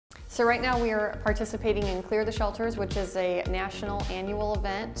So right now we are participating in Clear the Shelters, which is a national annual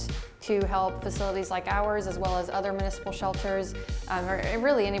event to help facilities like ours, as well as other municipal shelters, or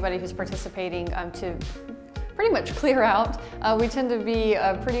really anybody who's participating to pretty much clear out. We tend to be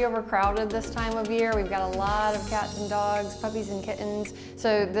pretty overcrowded this time of year. We've got a lot of cats and dogs, puppies and kittens.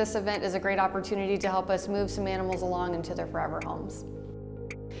 So this event is a great opportunity to help us move some animals along into their forever homes.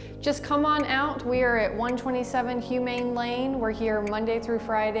 Just come on out. We are at 127 Humane Lane. We're here Monday through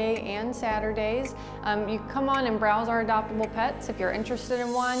Friday and Saturdays. You can come on and browse our adoptable pets. If you're interested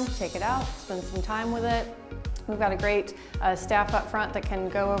in one, take it out, spend some time with it. We've got a great staff up front that can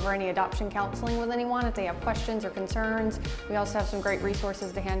go over any adoption counseling with anyone if they have questions or concerns. We also have some great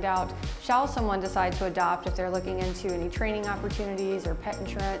resources to hand out shall someone decide to adopt, if they're looking into any training opportunities or pet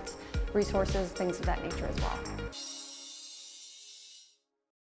insurance resources, things of that nature as well.